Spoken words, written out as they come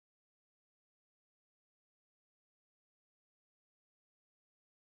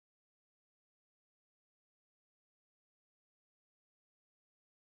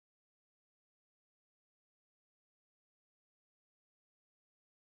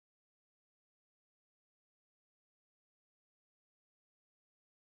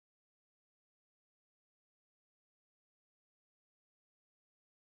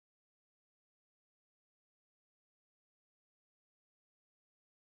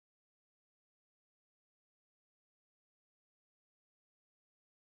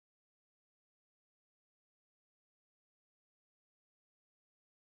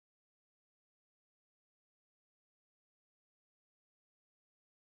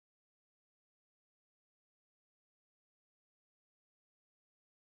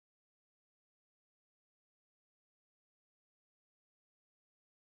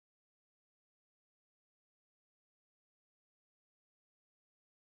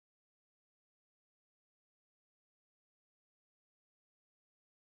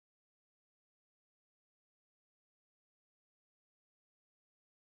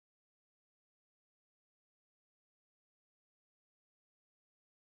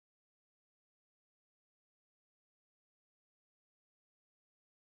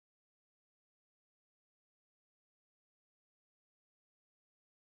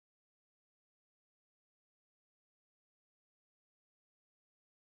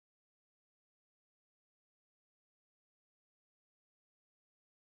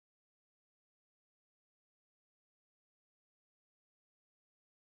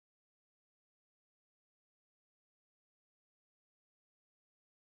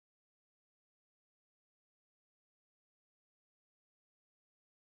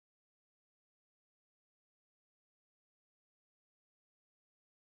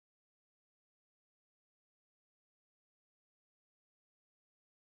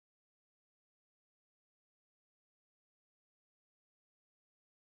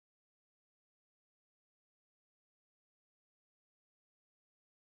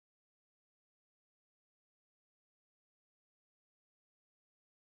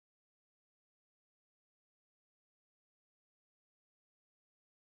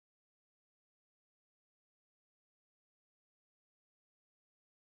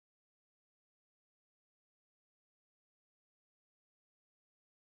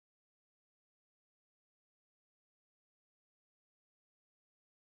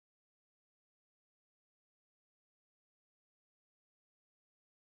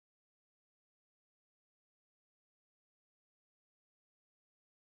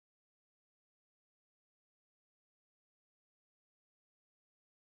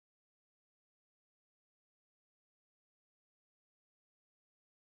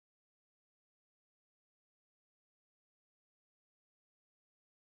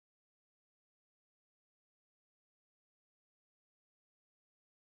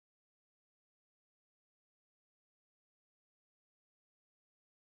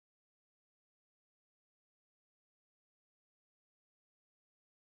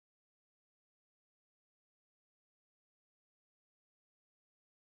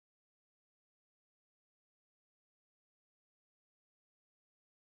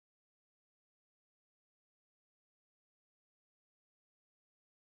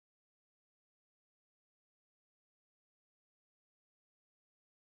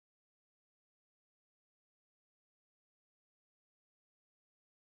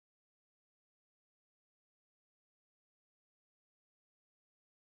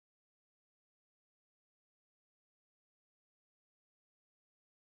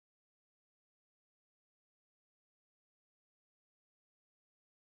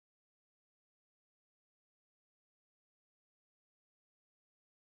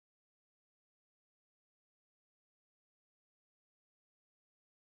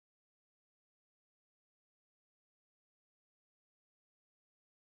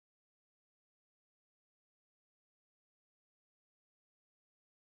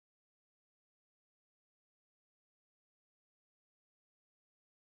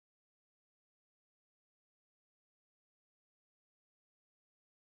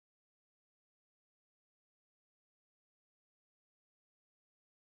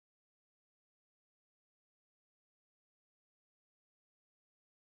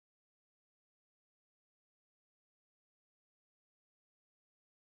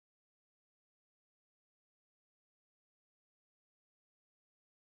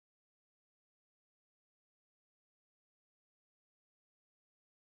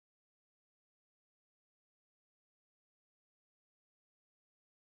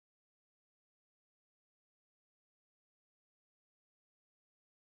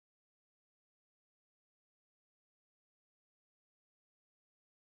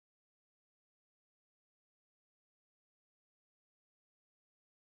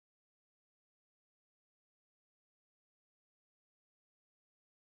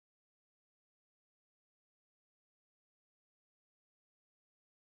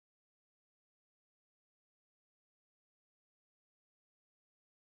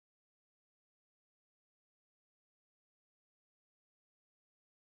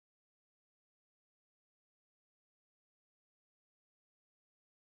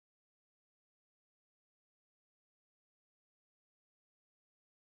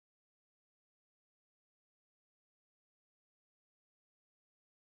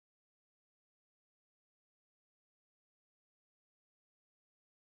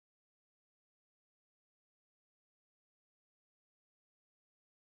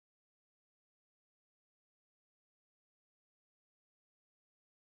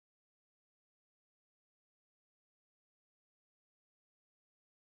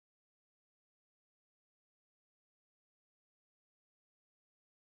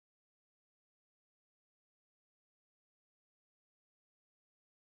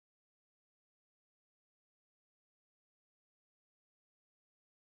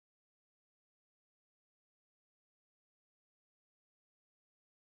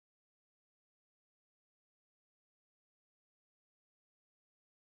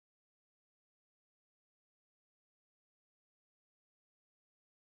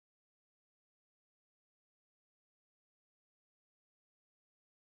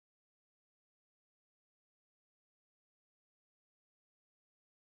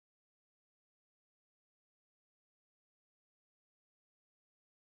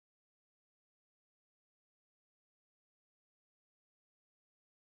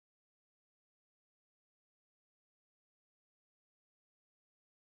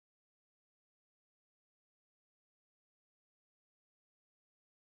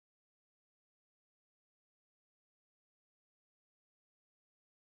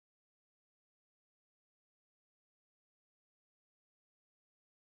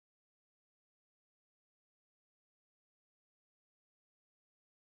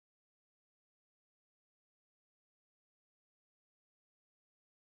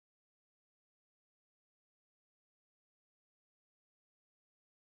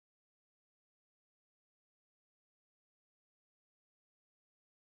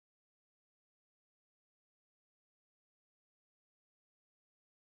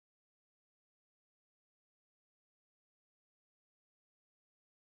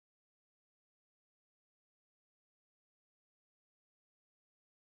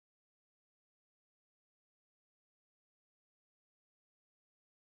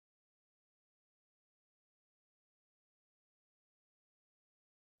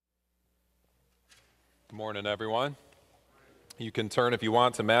Good morning, everyone. You can turn, if you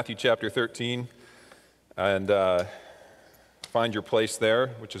want, to Matthew chapter 13 and find your place there,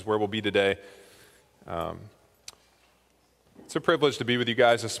 which is where we'll be today. It's a privilege to be with you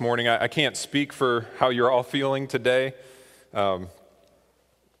guys this morning. I can't speak for how you're all feeling today. Now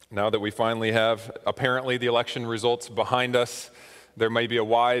that we finally have, apparently, the election results behind us, there may be a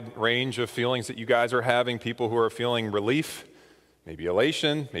wide range of feelings that you guys are having. People who are feeling relief, maybe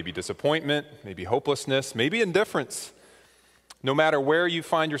elation, maybe disappointment, maybe hopelessness, maybe indifference. No matter where you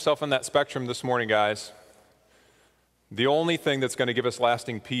find yourself on that spectrum this morning, guys, the only thing that's going to give us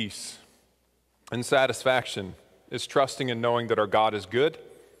lasting peace and satisfaction is trusting and knowing that our God is good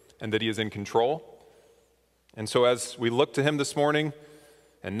and that He is in control. And so as we look to Him this morning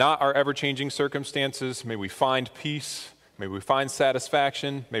and not our ever-changing circumstances, may we find peace, may we find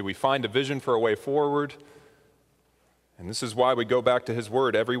satisfaction, may we find a vision for a way forward. And this is why we go back to His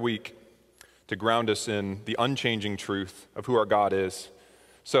Word every week to ground us in the unchanging truth of who our God is.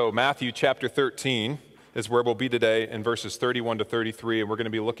 So Matthew chapter 13 is where we'll be today in verses 31 to 33, and we're going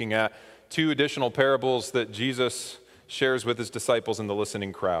to be looking at two additional parables that Jesus shares with His disciples in the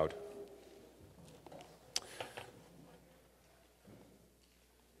listening crowd.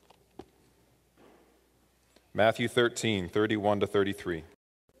 Matthew 13, 31 to 33.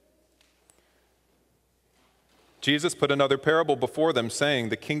 Jesus put another parable before them, saying,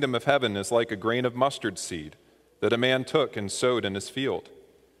 "The kingdom of heaven is like a grain of mustard seed that a man took and sowed in his field.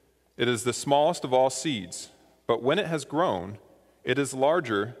 It is the smallest of all seeds, but when it has grown, it is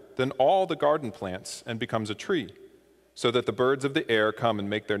larger than all the garden plants and becomes a tree, so that the birds of the air come and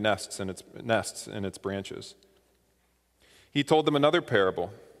make their nests in its branches." He told them another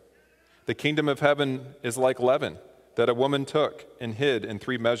parable. "The kingdom of heaven is like leaven that a woman took and hid in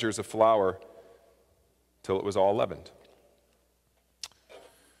 3 measures of flour till it was all leavened."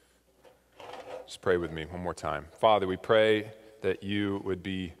 Just pray with me one more time. Father, we pray that you would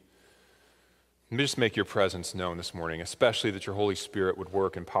just make your presence known this morning, especially that your Holy Spirit would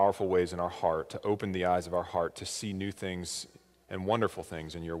work in powerful ways in our heart to open the eyes of our heart to see new things and wonderful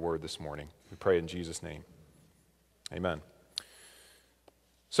things in your word this morning. We pray in Jesus' name. Amen.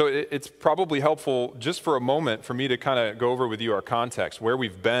 So it's probably helpful just for a moment for me to kind of go over with you our context, where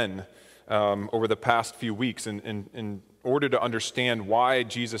we've been over the past few weeks in order to understand why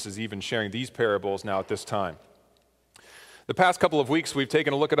Jesus is even sharing these parables now at this time. The past couple of weeks, we've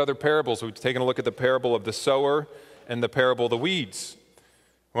taken a look at other parables. We've taken a look at the parable of the sower and the parable of the weeds.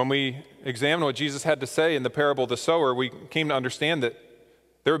 When we examine what Jesus had to say in the parable of the sower, we came to understand that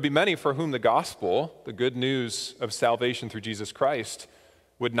there would be many for whom the gospel, the good news of salvation through Jesus Christ,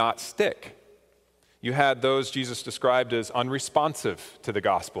 would not stick. You had those Jesus described as unresponsive to the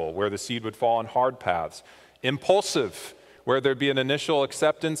gospel, where the seed would fall on hard paths. Impulsive, where there'd be an initial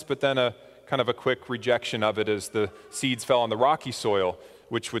acceptance, but then a kind of a quick rejection of it as the seeds fell on the rocky soil,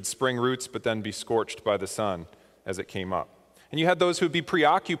 which would spring roots but then be scorched by the sun as it came up. And you had those who would be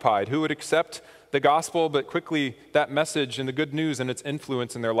preoccupied, who would accept the gospel, but quickly that message and the good news and its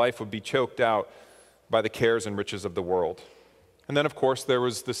influence in their life would be choked out by the cares and riches of the world. And then, of course, there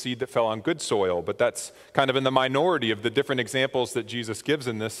was the seed that fell on good soil, but that's kind of in the minority of the different examples that Jesus gives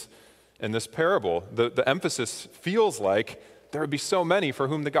in this parable. The emphasis feels like there would be so many for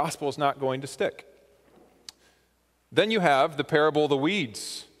whom the gospel is not going to stick. Then you have the parable of the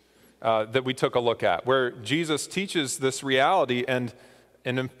weeds that we took a look at, where Jesus teaches this reality and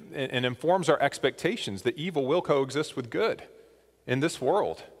informs our expectations that evil will coexist with good in this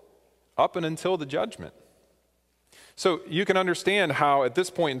world up and until the judgment. So you can understand how at this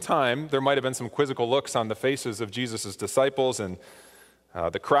point in time there might have been some quizzical looks on the faces of Jesus' disciples and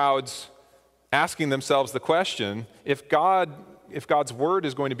the crowds asking themselves the question, if God's word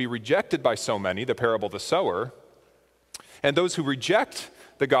is going to be rejected by so many, the parable of the sower, and those who reject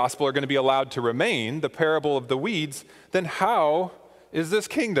the gospel are going to be allowed to remain, the parable of the weeds, then how is this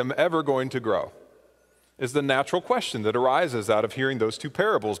kingdom ever going to grow? Is the natural question that arises out of hearing those two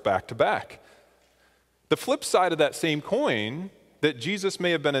parables back to back. The flip side of that same coin that Jesus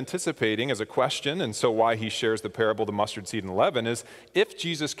may have been anticipating as a question, and so why he shares the parable of the mustard seed and leaven, is if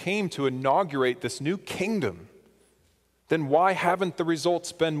Jesus came to inaugurate this new kingdom, then why haven't the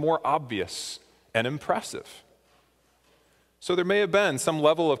results been more obvious and impressive? So there may have been some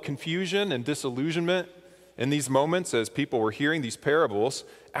level of confusion and disillusionment in these moments as people were hearing these parables,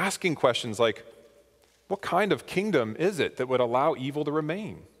 asking questions like, what kind of kingdom is it that would allow evil to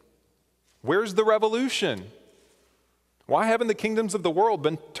remain? Where's the revolution? Why haven't the kingdoms of the world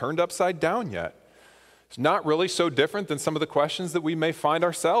been turned upside down yet? It's not really so different than some of the questions that we may find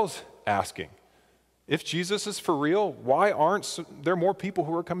ourselves asking. If Jesus is for real, why aren't there more people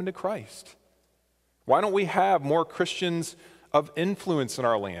who are coming to Christ? Why don't we have more Christians of influence in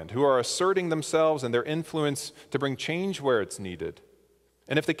our land who are asserting themselves and their influence to bring change where it's needed?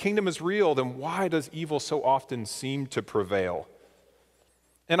 And if the kingdom is real, then why does evil so often seem to prevail?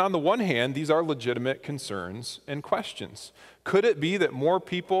 And on the one hand, these are legitimate concerns and questions. Could it be that more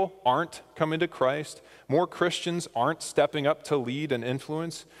people aren't coming to Christ, more Christians aren't stepping up to lead and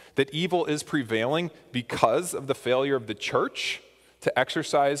influence, that evil is prevailing because of the failure of the church to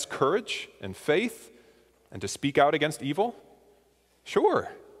exercise courage and faith and to speak out against evil?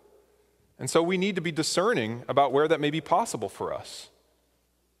 Sure. And so we need to be discerning about where that may be possible for us.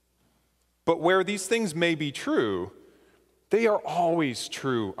 But where these things may be true, they are always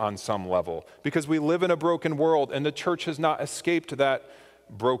true on some level because we live in a broken world and the church has not escaped that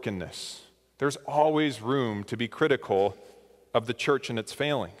brokenness. There's always room to be critical of the church and its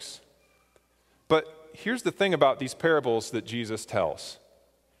failings. But here's the thing about these parables that Jesus tells,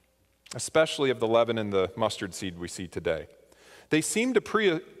 especially of the leaven and the mustard seed we see today. They seem to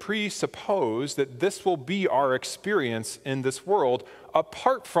presuppose that this will be our experience in this world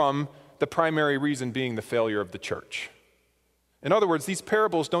apart from the primary reason being the failure of the church. In other words, these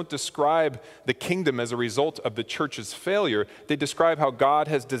parables don't describe the kingdom as a result of the church's failure. They describe how God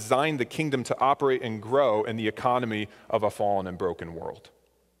has designed the kingdom to operate and grow in the economy of a fallen and broken world.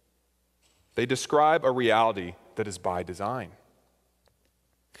 They describe a reality that is by design.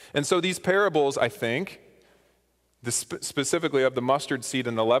 And so these parables, I think, specifically of the mustard seed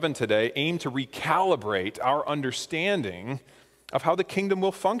and the leaven today, aim to recalibrate our understanding of how the kingdom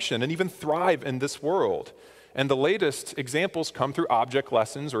will function and even thrive in this world. And the latest examples come through object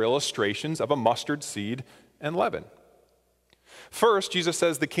lessons or illustrations of a mustard seed and leaven. First, Jesus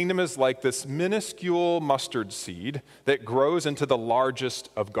says the kingdom is like this minuscule mustard seed that grows into the largest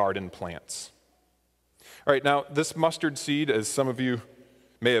of garden plants. All right, now this mustard seed, as some of you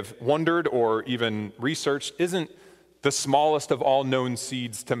may have wondered or even researched, isn't the smallest of all known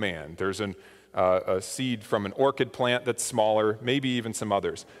seeds to man. There's a seed from an orchid plant that's smaller, maybe even some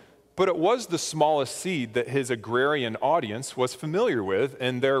others. But it was the smallest seed that his agrarian audience was familiar with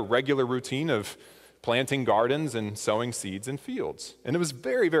in their regular routine of planting gardens and sowing seeds in fields. And it was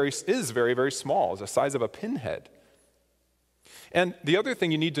very, very small, it's the size of a pinhead. And the other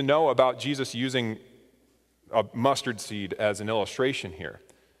thing you need to know about Jesus using a mustard seed as an illustration here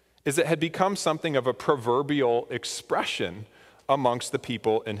is it had become something of a proverbial expression amongst the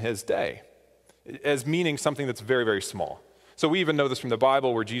people in his day, as meaning something that's very, very small. So we even know this from the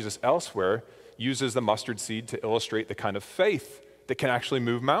Bible where Jesus elsewhere uses the mustard seed to illustrate the kind of faith that can actually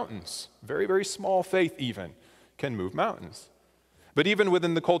move mountains. Very, very small faith even can move mountains. But even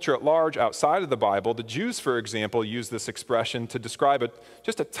within the culture at large outside of the Bible, the Jews, for example, use this expression to describe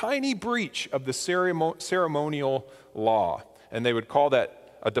just a tiny breach of the ceremonial law. And they would call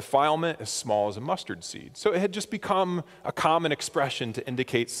that a defilement as small as a mustard seed. So it had just become a common expression to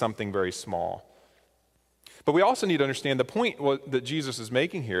indicate something very small. But we also need to understand the point that Jesus is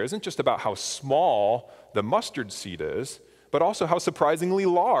making here isn't just about how small the mustard seed is, but also how surprisingly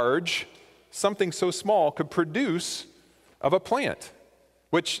large something so small could produce of a plant,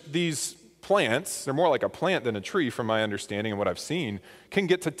 which these plants, they're more like a plant than a tree from my understanding and what I've seen, can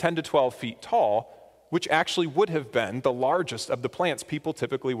get to 10 to 12 feet tall, which actually would have been the largest of the plants people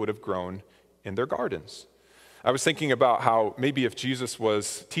typically would have grown in their gardens. I was thinking about how maybe if Jesus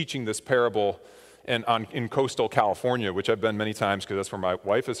was teaching this parable in coastal California, which I've been many times because that's where my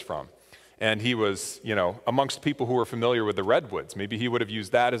wife is from, and he was, amongst people who were familiar with the redwoods, maybe he would have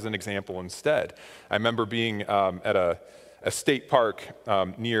used that as an example instead. I remember being at a state park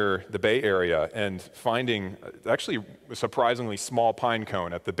near the Bay Area and finding actually a surprisingly small pine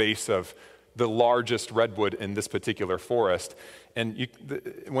cone at the base of the largest redwood in this particular forest. And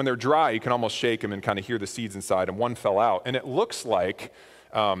when they're dry, you can almost shake them and kind of hear the seeds inside, and one fell out. And it looks like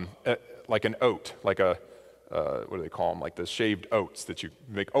an oat, like what do they call them? Like the shaved oats that you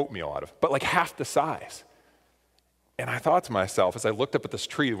make oatmeal out of, but like half the size. And I thought to myself, as I looked up at this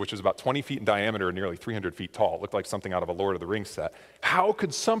tree, which was about 20 feet in diameter and nearly 300 feet tall, it looked like something out of a Lord of the Rings set. How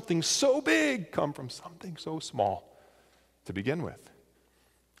could something so big come from something so small to begin with?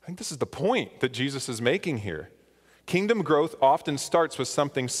 I think this is the point that Jesus is making here. Kingdom growth often starts with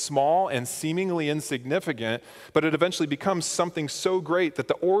something small and seemingly insignificant, but it eventually becomes something so great that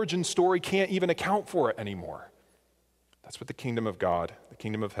the origin story can't even account for it anymore. That's what the kingdom of God, the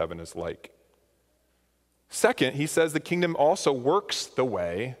kingdom of heaven is like. Second, he says the kingdom also works the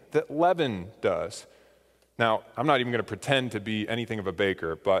way that leaven does. Now, I'm not even going to pretend to be anything of a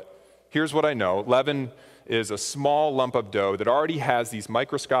baker, but here's what I know. Leaven is a small lump of dough that already has these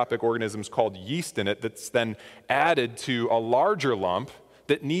microscopic organisms called yeast in it that's then added to a larger lump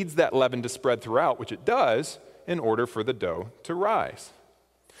that needs that leaven to spread throughout, which it does, in order for the dough to rise.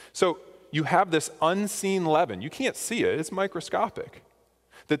 So you have this unseen leaven. You can't see it, it's microscopic,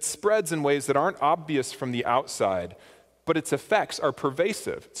 that spreads in ways that aren't obvious from the outside, but its effects are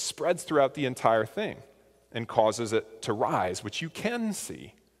pervasive. It spreads throughout the entire thing and causes it to rise, which you can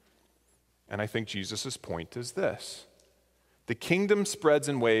see. And I think Jesus' point is this: the kingdom spreads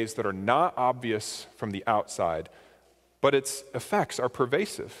in ways that are not obvious from the outside, but its effects are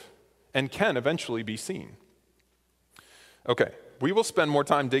pervasive and can eventually be seen. Okay, we will spend more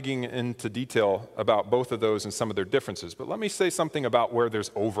time digging into detail about both of those and some of their differences, but let me say something about where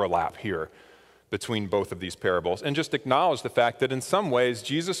there's overlap here between both of these parables, and just acknowledge the fact that in some ways,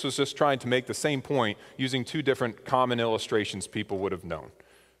 Jesus was just trying to make the same point using two different common illustrations people would have known.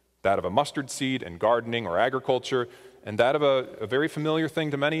 That of a mustard seed in gardening or agriculture, and that of a very familiar thing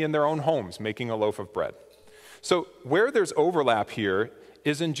to many in their own homes, making a loaf of bread. So where there's overlap here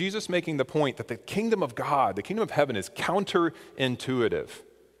is in Jesus making the point that the kingdom of God, the kingdom of heaven, is counterintuitive.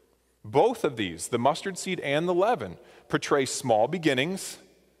 Both of these, the mustard seed and the leaven, portray small beginnings,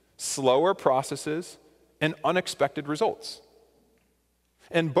 slower processes, and unexpected results.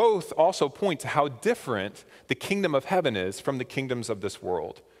 And both also point to how different the kingdom of heaven is from the kingdoms of this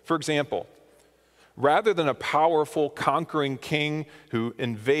world. For example, rather than a powerful, conquering king who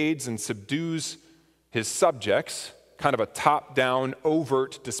invades and subdues his subjects, kind of a top-down,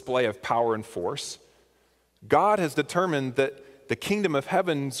 overt display of power and force, God has determined that the kingdom of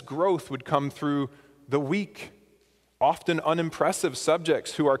heaven's growth would come through the weak, often unimpressive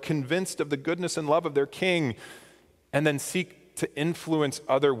subjects who are convinced of the goodness and love of their king and then seek to influence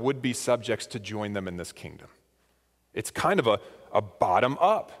other would-be subjects to join them in this kingdom. It's kind of a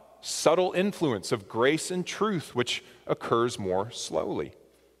bottom-up, subtle influence of grace and truth, which occurs more slowly.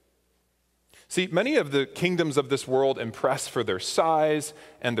 See, many of the kingdoms of this world impress for their size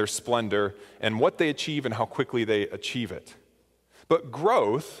and their splendor and what they achieve and how quickly they achieve it. But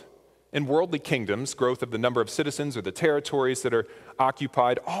growth in worldly kingdoms, growth of the number of citizens or the territories that are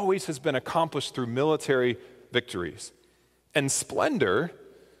occupied, always has been accomplished through military victories. And splendor,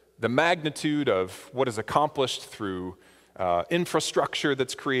 the magnitude of what is accomplished through infrastructure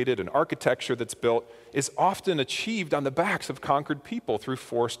that's created and architecture that's built, is often achieved on the backs of conquered people through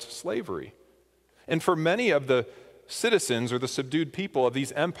forced slavery. And for many of the citizens or the subdued people of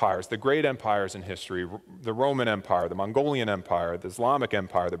these empires, the great empires in history, the Roman Empire, the Mongolian Empire, the Islamic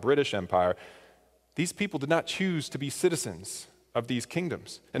Empire, the British Empire, these people did not choose to be citizens of these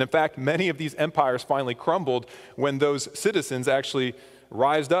kingdoms. And in fact, many of these empires finally crumbled when those citizens actually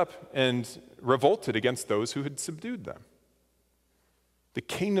rised up and revolted against those who had subdued them. The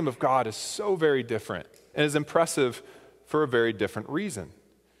kingdom of God is so very different and is impressive for a very different reason.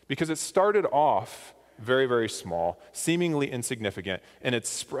 Because it started off very, very small, seemingly insignificant, and its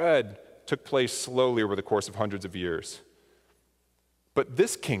spread took place slowly over the course of hundreds of years. But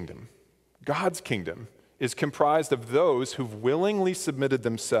this kingdom, God's kingdom, is comprised of those who've willingly submitted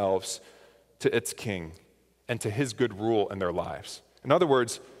themselves to its king and to his good rule in their lives. In other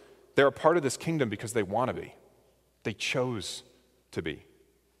words, they're a part of this kingdom because they want to be. They chose to be.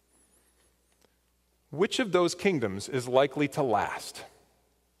 Which of those kingdoms is likely to last?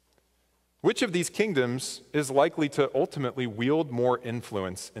 Which of these kingdoms is likely to ultimately wield more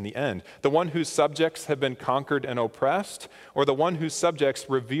influence in the end? The one whose subjects have been conquered and oppressed, or the one whose subjects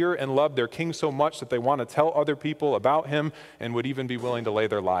revere and love their king so much that they want to tell other people about him and would even be willing to lay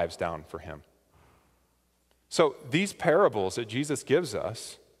their lives down for him? So these parables that Jesus gives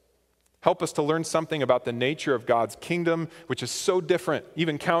us help us to learn something about the nature of God's kingdom, which is so different,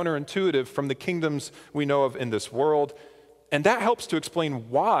 even counterintuitive, from the kingdoms we know of in this world. And that helps to explain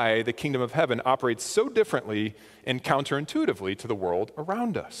why the kingdom of heaven operates so differently and counterintuitively to the world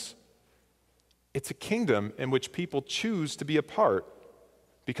around us. It's a kingdom in which people choose to be a part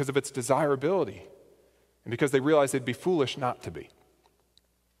because of its desirability and because they realize they'd be foolish not to be.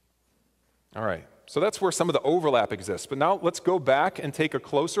 All right, so that's where some of the overlap exists. But now let's go back and take a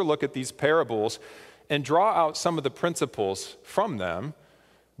closer look at these parables and draw out some of the principles from them,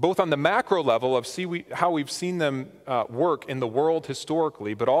 both on the macro level of how we've seen them work in the world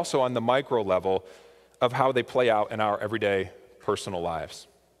historically, but also on the micro level of how they play out in our everyday personal lives.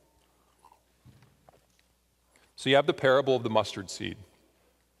 So you have the parable of the mustard seed,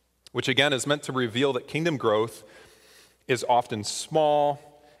 which again is meant to reveal that kingdom growth is often small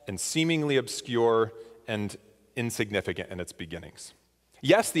and seemingly obscure and insignificant in its beginnings.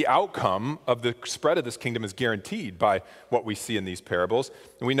 Yes, the outcome of the spread of this kingdom is guaranteed by what we see in these parables.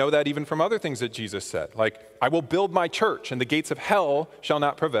 And we know that even from other things that Jesus said, like, I will build my church and the gates of hell shall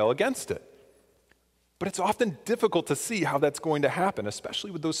not prevail against it. But it's often difficult to see how that's going to happen, especially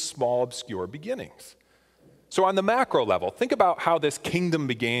with those small, obscure beginnings. So on the macro level, think about how this kingdom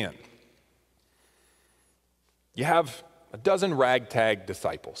began. You have a dozen ragtag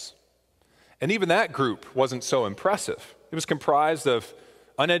disciples. And even that group wasn't so impressive. It was comprised of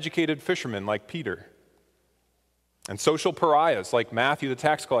uneducated fishermen like Peter, and social pariahs like Matthew the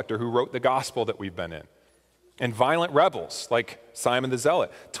tax collector, who wrote the gospel that we've been in, and violent rebels like Simon the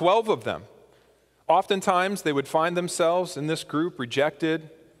Zealot. 12 of them. Oftentimes, they would find themselves in this group rejected,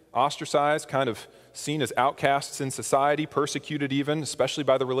 ostracized, kind of seen as outcasts in society, persecuted even, especially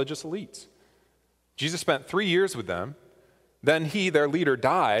by the religious elites. Jesus spent 3 years with them. Then he, their leader,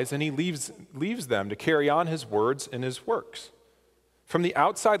 dies, and he leaves them to carry on his words and his works. From the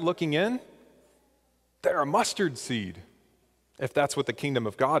outside looking in, they're a mustard seed, if that's what the kingdom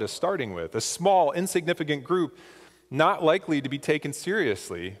of God is starting with. A small, insignificant group, not likely to be taken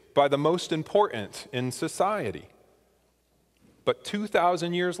seriously by the most important in society. But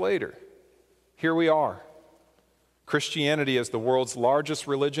 2,000 years later, here we are. Christianity is the world's largest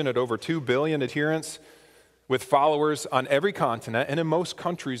religion at over 2 billion adherents, with followers on every continent and in most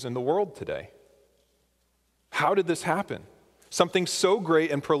countries in the world today. How did this happen? Something so great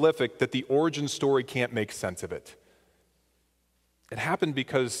and prolific that the origin story can't make sense of it. It happened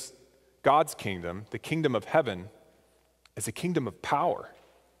because God's kingdom, the kingdom of heaven, is a kingdom of power,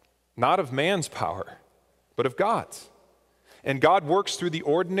 not of man's power, but of God's. And God works through the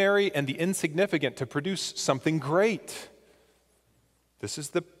ordinary and the insignificant to produce something great. This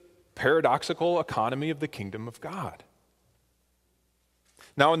is the paradoxical economy of the kingdom of God.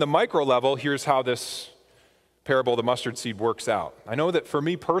 Now, in the micro level, here's how this parable of the mustard seed works out. I know that for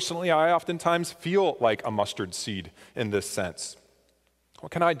me personally, I oftentimes feel like a mustard seed in this sense.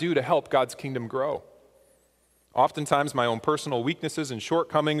 What can I do to help God's kingdom grow? Oftentimes, my own personal weaknesses and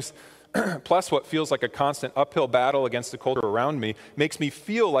shortcomings, plus what feels like a constant uphill battle against the culture around me, makes me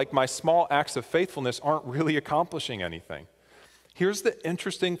feel like my small acts of faithfulness aren't really accomplishing anything. Here's the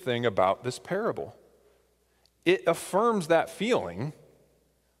interesting thing about this parable. It affirms that feeling,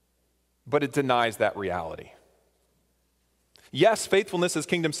 but it denies that reality. Yes, faithfulness as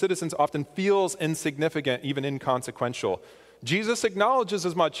kingdom citizens often feels insignificant, even inconsequential. Jesus acknowledges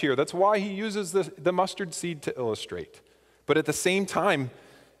as much here. That's why he uses the mustard seed to illustrate. But at the same time,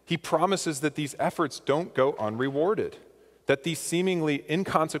 he promises that these efforts don't go unrewarded, that these seemingly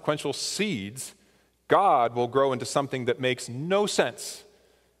inconsequential seeds, God will grow into something that makes no sense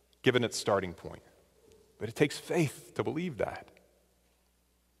given its starting point. But it takes faith to believe that.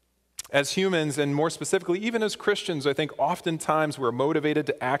 As humans, and more specifically, even as Christians, I think oftentimes we're motivated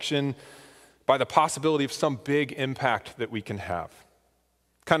to action by the possibility of some big impact that we can have.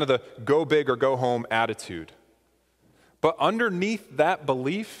 Kind of the go big or go home attitude. But underneath that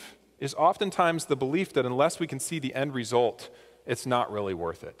belief is oftentimes the belief that unless we can see the end result, it's not really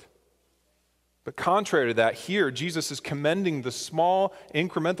worth it. But contrary to that, here, Jesus is commending the small,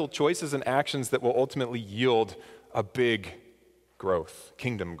 incremental choices and actions that will ultimately yield a big growth,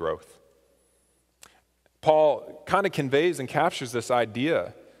 kingdom growth. Paul kind of conveys and captures this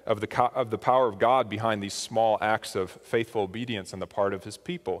idea of the power of God behind these small acts of faithful obedience on the part of his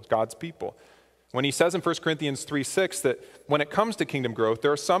people, God's people. When he says in 1 Corinthians 3:6 that when it comes to kingdom growth,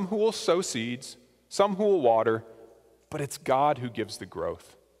 there are some who will sow seeds, some who will water, but it's God who gives the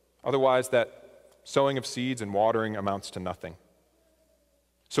growth. Otherwise, that sowing of seeds and watering amounts to nothing.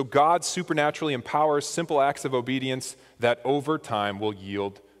 So God supernaturally empowers simple acts of obedience that over time will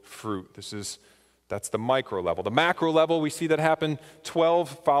yield fruit. That's the micro level. The macro level, we see that happen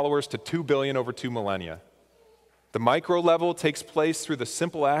 12 followers to 2 billion over 2 millennia. The micro level takes place through the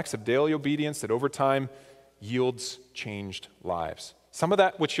simple acts of daily obedience that over time yields changed lives. Some of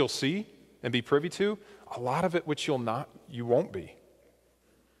that which you'll see and be privy to, a lot of it which you won't be.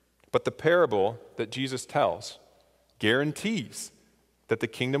 But the parable that Jesus tells guarantees that the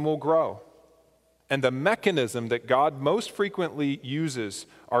kingdom will grow. And the mechanism that God most frequently uses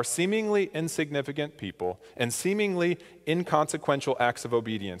are seemingly insignificant people and seemingly inconsequential acts of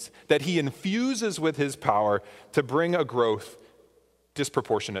obedience that he infuses with his power to bring a growth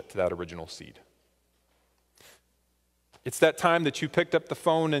disproportionate to that original seed. It's that time that you picked up the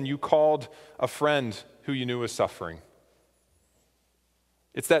phone and you called a friend who you knew was suffering.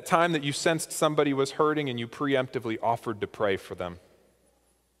 It's that time that you sensed somebody was hurting and you preemptively offered to pray for them.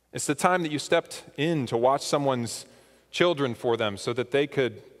 It's the time that you stepped in to watch someone's children for them so that they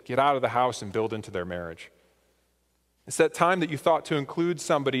could get out of the house and build into their marriage. It's that time that you thought to include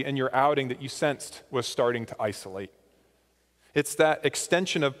somebody in your outing that you sensed was starting to isolate. It's that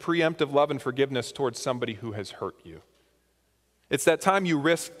extension of preemptive love and forgiveness towards somebody who has hurt you. It's that time you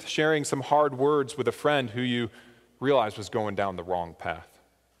risked sharing some hard words with a friend who you realized was going down the wrong path.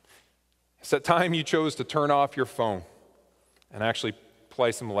 It's that time you chose to turn off your phone and actually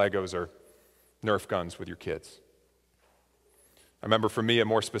play some Legos or Nerf guns with your kids. I remember for me a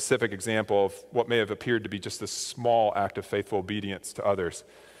more specific example of what may have appeared to be just a small act of faithful obedience to others.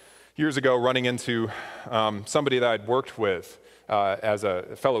 Years ago, running into somebody that I'd worked with as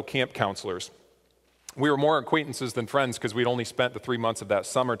a fellow camp counselors. We were more acquaintances than friends because we'd only spent the 3 months of that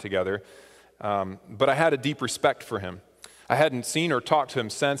summer together, but I had a deep respect for him. I hadn't seen or talked to him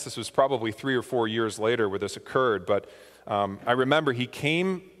since. This was probably 3 or 4 years later where this occurred, but I remember he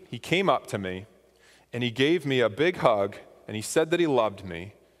came up to me and he gave me a big hug and he said that he loved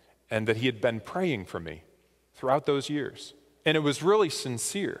me and that he had been praying for me throughout those years. And it was really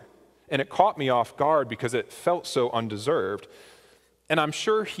sincere. And it caught me off guard because it felt so undeserved. And I'm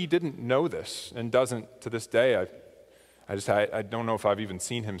sure he didn't know this and doesn't to this day. I don't know if I've even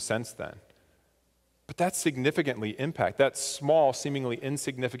seen him since then. But that that small, seemingly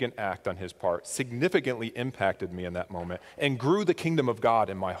insignificant act on his part significantly impacted me in that moment and grew the kingdom of God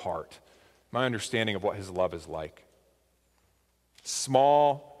in my heart, my understanding of what his love is like.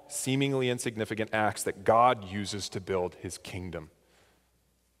 Small, seemingly insignificant acts that God uses to build his kingdom.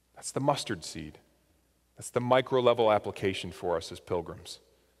 That's the mustard seed. That's the micro-level application for us as pilgrims,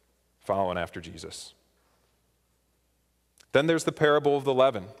 following after Jesus. Then there's the parable of the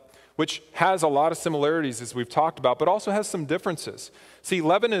leaven, which has a lot of similarities, as we've talked about, but also has some differences. See,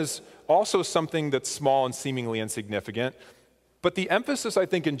 leaven is also something that's small and seemingly insignificant, but the emphasis, I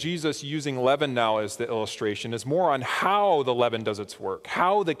think, in Jesus using leaven now as the illustration is more on how the leaven does its work,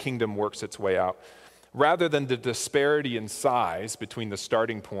 how the kingdom works its way out, rather than the disparity in size between the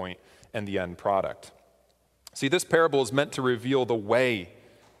starting point and the end product. See, this parable is meant to reveal the way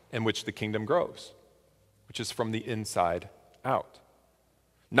in which the kingdom grows, which is from the inside out.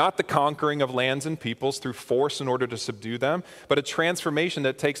 Not the conquering of lands and peoples through force in order to subdue them, but a transformation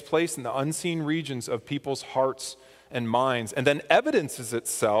that takes place in the unseen regions of people's hearts and minds, and then evidences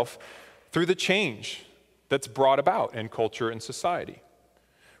itself through the change that's brought about in culture and society.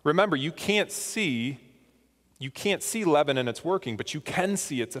 Remember, you can't see leaven in its working, but you can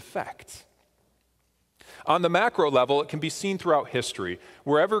see its effect. On the macro level, it can be seen throughout history.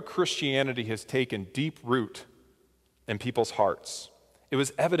 Wherever Christianity has taken deep root in people's hearts, it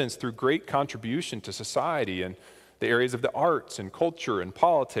was evidenced through great contribution to society and the areas of the arts and culture and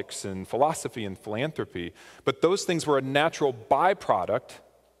politics and philosophy and philanthropy. But those things were a natural byproduct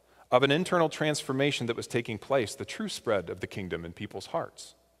of an internal transformation that was taking place, the true spread of the kingdom in people's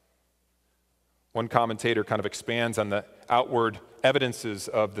hearts. One commentator kind of expands on the outward evidences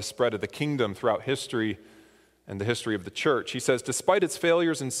of the spread of the kingdom throughout history and the history of the church. He says, despite its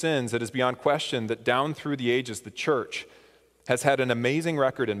failures and sins, it is beyond question that down through the ages, the church has had an amazing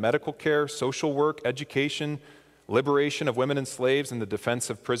record in medical care, social work, education, liberation of women and slaves, and the defense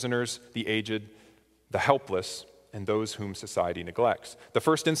of prisoners, the aged, the helpless, and those whom society neglects. The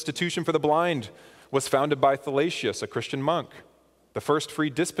first institution for the blind was founded by Thalassius, a Christian monk. The first free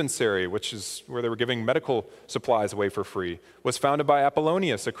dispensary, which is where they were giving medical supplies away for free, was founded by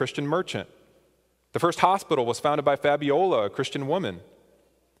Apollonius, a Christian merchant. The first hospital was founded by Fabiola, a Christian woman.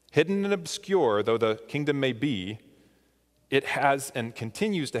 Hidden and obscure though the kingdom may be, it has and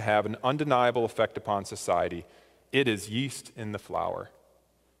continues to have an undeniable effect upon society. It is yeast in the flour.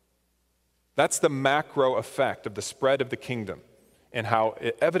 That's the macro effect of the spread of the kingdom and how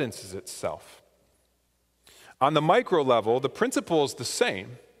it evidences itself. On the micro level, the principle is the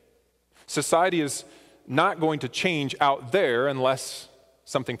same. Society is not going to change out there unless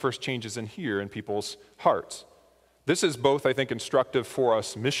something first changes in here in people's hearts. This is both, I think, instructive for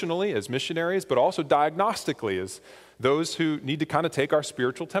us missionally as missionaries, but also diagnostically as those who need to kind of take our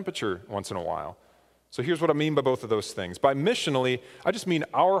spiritual temperature once in a while. So here's what I mean by both of those things. By missionally, I just mean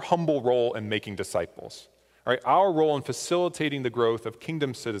our humble role in making disciples. All right, our role in facilitating the growth of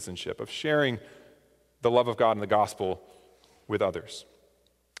kingdom citizenship, of sharing the love of God and the gospel with others.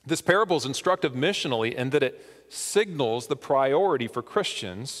 This parable is instructive missionally in that it signals the priority for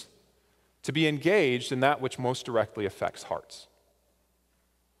Christians to be engaged in that which most directly affects hearts.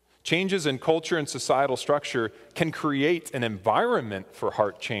 Changes in culture and societal structure can create an environment for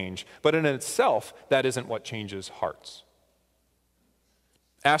heart change, but in itself, that isn't what changes hearts.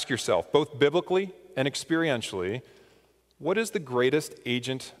 Ask yourself, both biblically and experientially, what is the greatest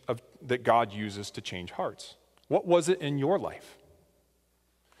agent that God uses to change hearts? What was it in your life?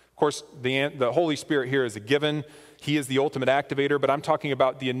 Of course, the Holy Spirit here is a given. He is the ultimate activator, but I'm talking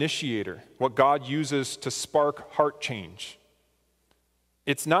about the initiator, what God uses to spark heart change.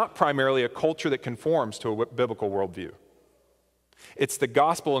 It's not primarily a culture that conforms to a biblical worldview. It's the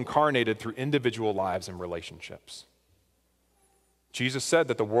gospel incarnated through individual lives and relationships. Jesus said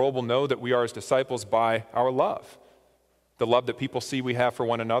that the world will know that we are his disciples by our love, the love that people see we have for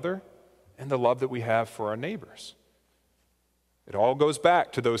one another, and the love that we have for our neighbors. It all goes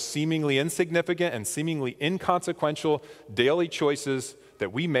back to those seemingly insignificant and seemingly inconsequential daily choices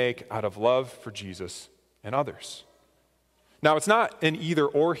that we make out of love for Jesus and others. Now, it's not an either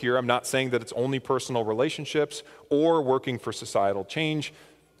or here. I'm not saying that it's only personal relationships or working for societal change.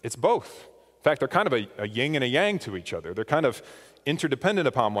 It's both. In fact, they're kind of a yin and a yang to each other. They're kind of interdependent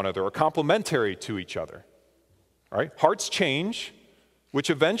upon one another or complementary to each other. All right? Hearts change, which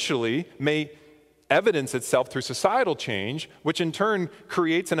eventually may evidence itself through societal change, which in turn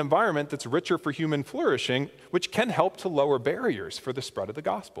creates an environment that's richer for human flourishing, which can help to lower barriers for the spread of the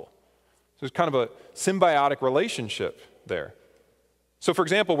gospel. So there's kind of a symbiotic relationship there. So for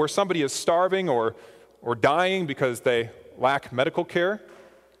example, where somebody is starving or dying because they lack medical care,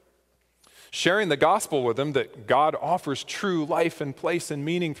 sharing the gospel with them that God offers true life and place and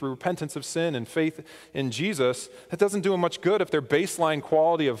meaning through repentance of sin and faith in Jesus, that doesn't do them much good if their baseline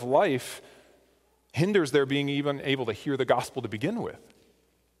quality of life hinders their being even able to hear the gospel to begin with.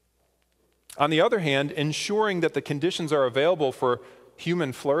 On the other hand, ensuring that the conditions are available for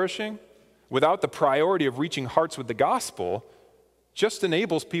human flourishing without the priority of reaching hearts with the gospel just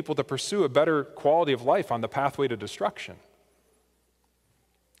enables people to pursue a better quality of life on the pathway to destruction.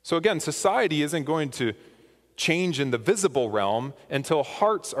 So again, society isn't going to change in the visible realm until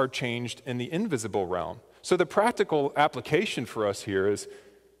hearts are changed in the invisible realm. So the practical application for us here is,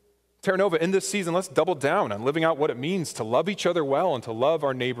 Terra Nova, in this season, let's double down on living out what it means to love each other well and to love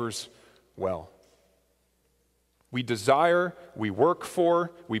our neighbors well. We desire, we work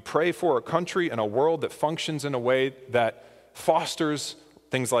for, we pray for a country and a world that functions in a way that fosters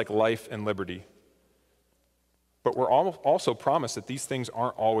things like life and liberty. But we're also promised that these things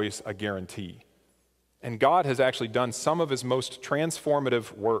aren't always a guarantee. And God has actually done some of his most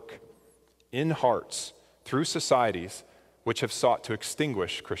transformative work in hearts through societies which have sought to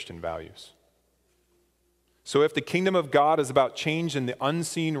extinguish Christian values. So if the kingdom of God is about change in the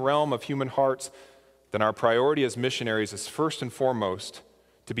unseen realm of human hearts, then our priority as missionaries is first and foremost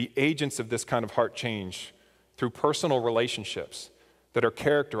to be agents of this kind of heart change through personal relationships that are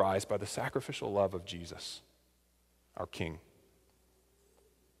characterized by the sacrificial love of Jesus, our King.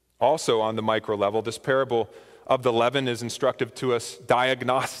 Also, on the micro level, this parable of the leaven is instructive to us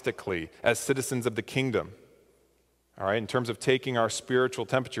diagnostically as citizens of the kingdom. All right, in terms of taking our spiritual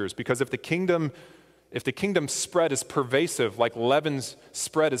temperatures, because if the kingdom spread is pervasive, like leaven's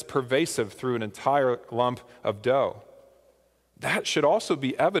spread is pervasive through an entire lump of dough, that should also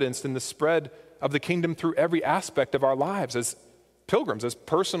be evidenced in the spread of the kingdom through every aspect of our lives as pilgrims, as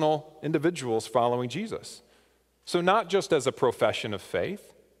personal individuals following Jesus. So not just as a profession of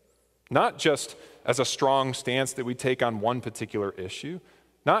faith, not just as a strong stance that we take on one particular issue,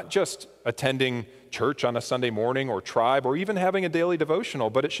 not just attending church on a Sunday morning or tribe or even having a daily devotional,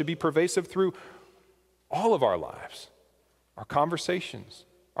 but it should be pervasive through all of our lives, our conversations,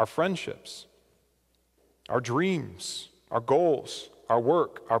 our friendships, our dreams, our goals, our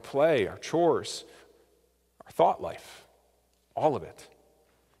work, our play, our chores, our thought life, all of it.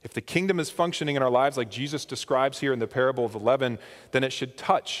 If the kingdom is functioning in our lives like Jesus describes here in the parable of the leaven, then it should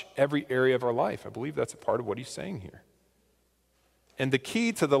touch every area of our life. I believe that's a part of what he's saying here. And the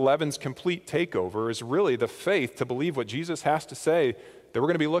key to the leaven's complete takeover is really the faith to believe what Jesus has to say that we're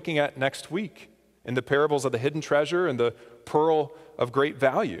going to be looking at next week in the parables of the hidden treasure and the pearl of great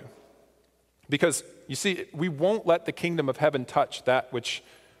value. Because, you see, we won't let the kingdom of heaven touch that which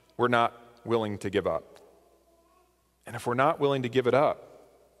we're not willing to give up. And if we're not willing to give it up,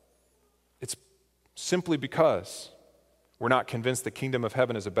 it's simply because we're not convinced the kingdom of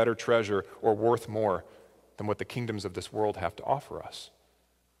heaven is a better treasure or worth more than what the kingdoms of this world have to offer us.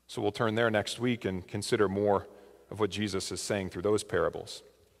 So we'll turn there next week and consider more of what Jesus is saying through those parables.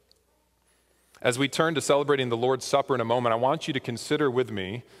 As we turn to celebrating the Lord's Supper in a moment, I want you to consider with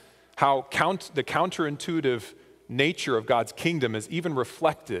me how the counterintuitive nature of God's kingdom is even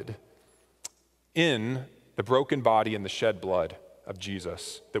reflected in the broken body and the shed blood of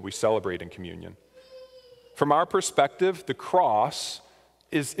Jesus that we celebrate in communion. From our perspective, the cross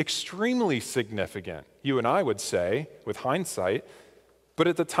is extremely significant, you and I would say, with hindsight. But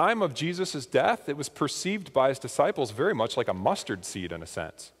at the time of Jesus' death, it was perceived by his disciples very much like a mustard seed in a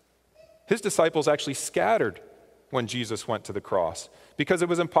sense. His disciples actually scattered when Jesus went to the cross because it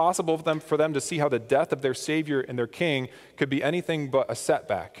was impossible for them to see how the death of their Savior and their King could be anything but a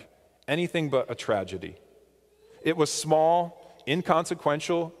setback, anything but a tragedy. It was small,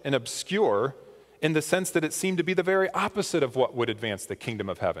 inconsequential, and obscure in the sense that it seemed to be the very opposite of what would advance the kingdom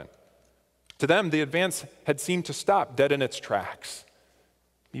of heaven. To them, the advance had seemed to stop dead in its tracks,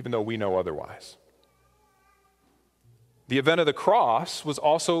 even though we know otherwise. The event of the cross was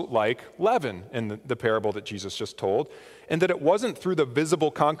also like leaven in the parable that Jesus just told, in that it wasn't through the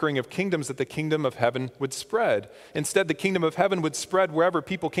visible conquering of kingdoms that the kingdom of heaven would spread. Instead, the kingdom of heaven would spread wherever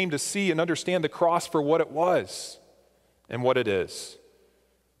people came to see and understand the cross for what it was and what it is.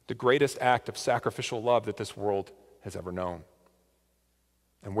 The greatest act of sacrificial love that this world has ever known.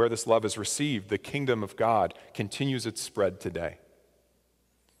 And where this love is received, the kingdom of God continues its spread today.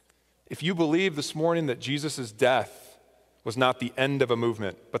 If you believe this morning that Jesus' death was not the end of a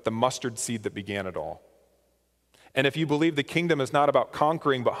movement, but the mustard seed that began it all, and if you believe the kingdom is not about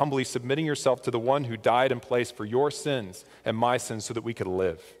conquering, but humbly submitting yourself to the one who died in place for your sins and my sins so that we could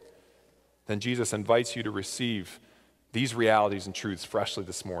live, then Jesus invites you to receive these realities and truths freshly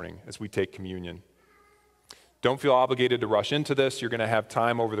this morning as we take communion. Don't feel obligated to rush into this. You're going to have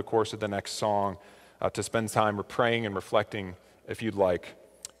time over the course of the next song to spend time praying and reflecting, if you'd like,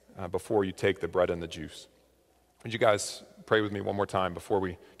 before you take the bread and the juice. Would you guys pray with me one more time before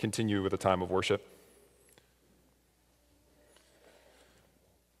we continue with the time of worship?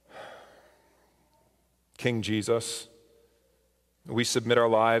 King Jesus, we submit our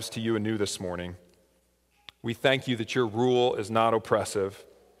lives to you anew this morning. We thank you that your rule is not oppressive.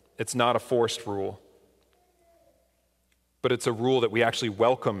 It's not a forced rule, but it's a rule that we actually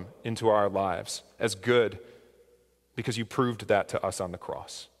welcome into our lives as good because you proved that to us on the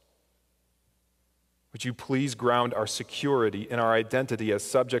cross. Would you please ground our security in our identity as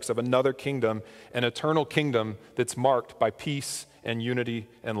subjects of another kingdom, an eternal kingdom that's marked by peace and unity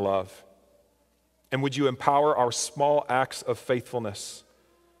and love? And would you empower our small acts of faithfulness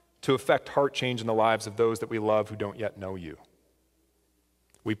to effect heart change in the lives of those that we love who don't yet know you?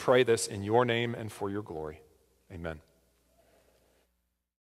 We pray this in your name and for your glory. Amen.